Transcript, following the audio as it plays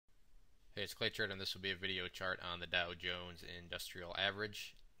Hey, it's Clay Chart, and this will be a video chart on the Dow Jones Industrial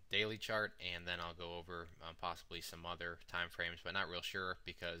Average daily chart, and then I'll go over possibly some other time frames, but not real sure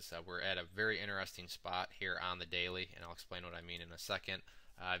because we're at a very interesting spot here on the daily, and I'll explain what I mean in a second.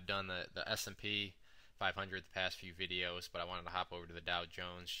 I've done the S&P 500 the past few videos, but I wanted to hop over to the Dow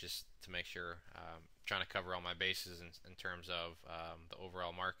Jones just to make sure trying to cover all my bases in terms of the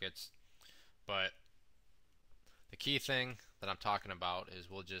overall markets. But the key thing that I'm talking about is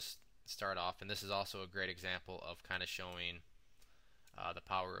we'll just start off, and this is also a great example of kind of showing the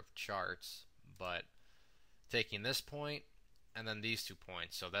power of charts, but taking this point and then these 2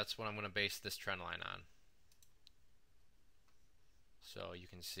 points. So that's what I'm going to base this trend line on. So you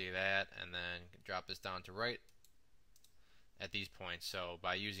can see that, and then drop this down to right at these points. So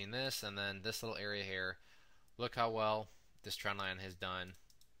by using this and then this little area here, look how well this trend line has done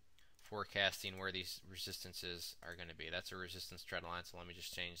forecasting where these resistances are going to be. That's a resistance trend line, so let me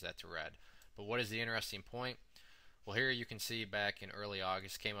just change that to red. But what is the interesting point? Well, here you can see back in early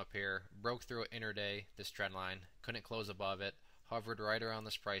August, came up here, broke through it intraday, this trend line, couldn't close above it, hovered right around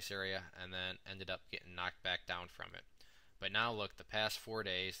this price area, and then ended up getting knocked back down from it. But now look, the past 4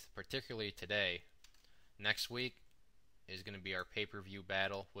 days, particularly today, next week is going to be our pay-per-view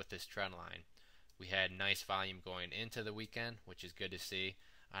battle with this trend line. We had nice volume going into the weekend, which is good to see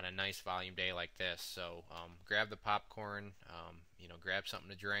on a nice volume day like this. So grab the popcorn, grab something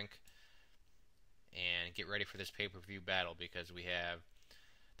to drink, and get ready for this pay-per-view battle because we have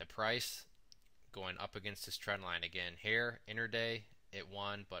the price going up against this trend line again. Here, interday, it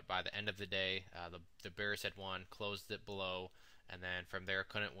won, but by the end of the day, the bears had won, closed it below, and then from there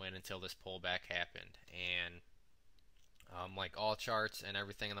couldn't win until this pullback happened. And like all charts and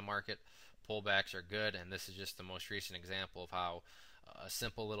everything in the market, pullbacks are good, and this is just the most recent example of how a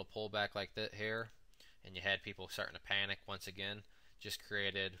simple little pullback like that here, and you had people starting to panic once again, just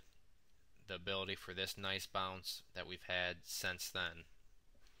created the ability for this nice bounce that we've had since then.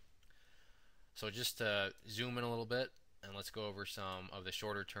 So just to zoom in a little bit, and let's go over some of the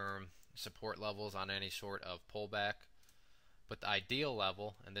shorter term support levels on any sort of pullback. But the ideal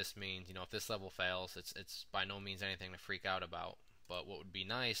level, and this means, if this level fails, it's by no means anything to freak out about. But what would be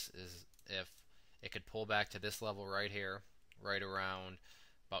nice is if it could pull back to this level right here, right around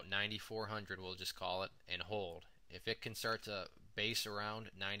about 9,400, we'll just call it, and hold. If it can start to base around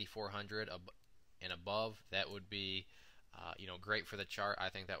 9,400 and above, that would be, great for the chart. I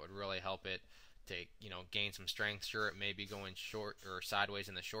think that would really help it to, gain some strength. Sure, it may be going short or sideways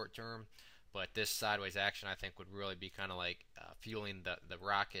in the short term, but this sideways action I think would really be kind of like fueling the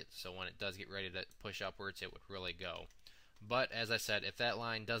rocket. So when it does get ready to push upwards, it would really go. But as I said, if that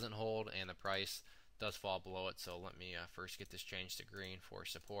line doesn't hold and the price does fall below it, so let me first get this changed to green for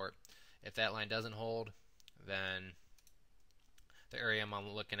support. If that line doesn't hold, then the area I'm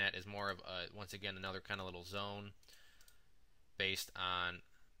looking at is more of once again another kind of little zone based on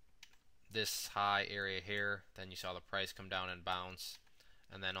this high area here. Then you saw the price come down and bounce,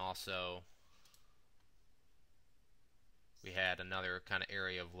 and then also we had another kind of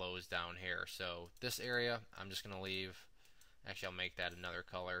area of lows down here. So this area I'm just going to leave. Actually, I'll make that another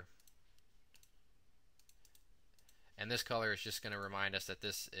color. And this color is just going to remind us that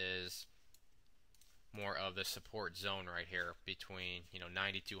this is more of the support zone right here between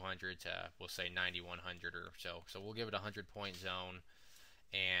 9,200 to, we'll say, 9,100 or so. So we'll give it a 100-point zone.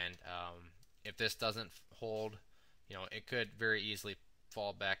 And if this doesn't hold, it could very easily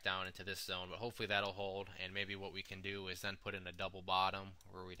fall back down into this zone, but hopefully that'll hold. And maybe what we can do is then put in a double bottom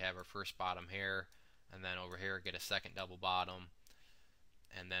where we'd have our first bottom here, and then over here get a second double bottom,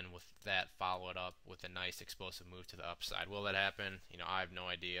 and then with that follow it up with a nice explosive move to the upside. Will that happen? I have no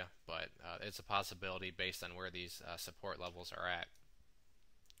idea, but it's a possibility based on where these support levels are at.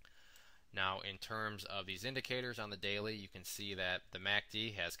 Now, in terms of these indicators on the daily, you can see that the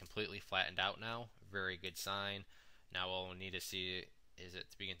MACD has completely flattened out now. Very good sign. Now all we'll need to see is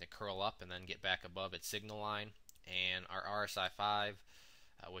it to begin to curl up and then get back above its signal line. And our RSI 5,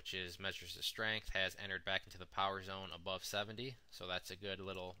 which measures the strength, has entered back into the power zone above 70. So that's a good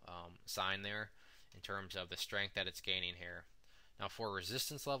little sign there in terms of the strength that it's gaining here. Now for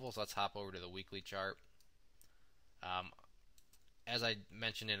resistance levels, let's hop over to the weekly chart. As I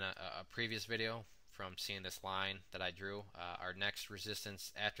mentioned in a previous video from seeing this line that I drew, our next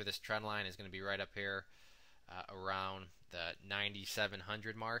resistance after this trend line is going to be right up here around the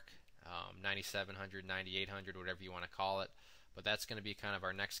 9,700 mark, 9,700, 9,800, whatever you want to call it. But that's going to be kind of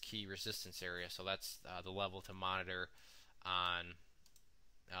our next key resistance area. So that's the level to monitor on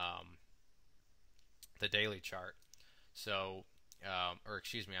the daily chart. So, or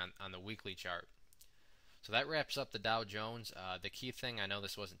excuse me, on the weekly chart. So that wraps up the Dow Jones. The key thing, I know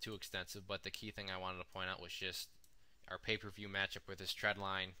this wasn't too extensive, but the key thing I wanted to point out was just our pay-per-view matchup with this trend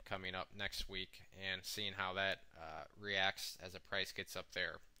line coming up next week and seeing how that reacts as the price gets up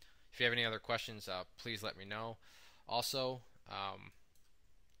there. If you have any other questions, please let me know. Also,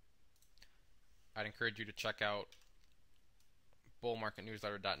 I'd encourage you to check out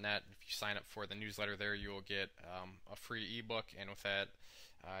bullmarketnewsletter.net. If you sign up for the newsletter there, you will get a free ebook, and with that,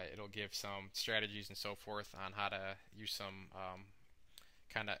 it'll give some strategies and so forth on how to use some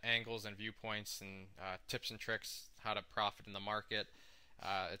kind of angles and viewpoints and tips and tricks how to profit in the market.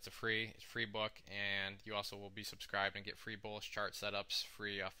 It's a free book, and you also will be subscribed and get free bullish chart setups,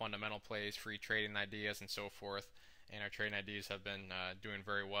 free fundamental plays, free trading ideas, and so forth. And our trading ideas have been doing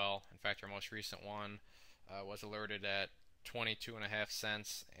very well. In fact, our most recent one was alerted at 22.5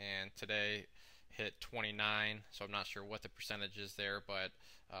 cents, and today hit 29. So I'm not sure what the percentage is there, but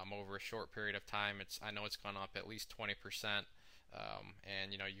over a short period of time, I know it's gone up at least 20%.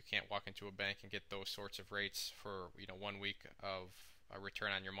 And you can't walk into a bank and get those sorts of rates for 1 week of a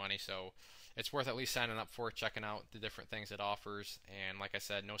return on your money. So it's worth at least signing up for, checking out the different things it offers. And like I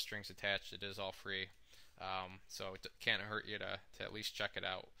said, no strings attached. It is all free. So it can't hurt you to at least check it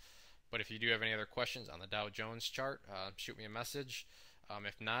out. But if you do have any other questions on the Dow Jones chart, shoot me a message.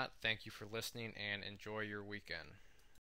 If not, thank you for listening and enjoy your weekend.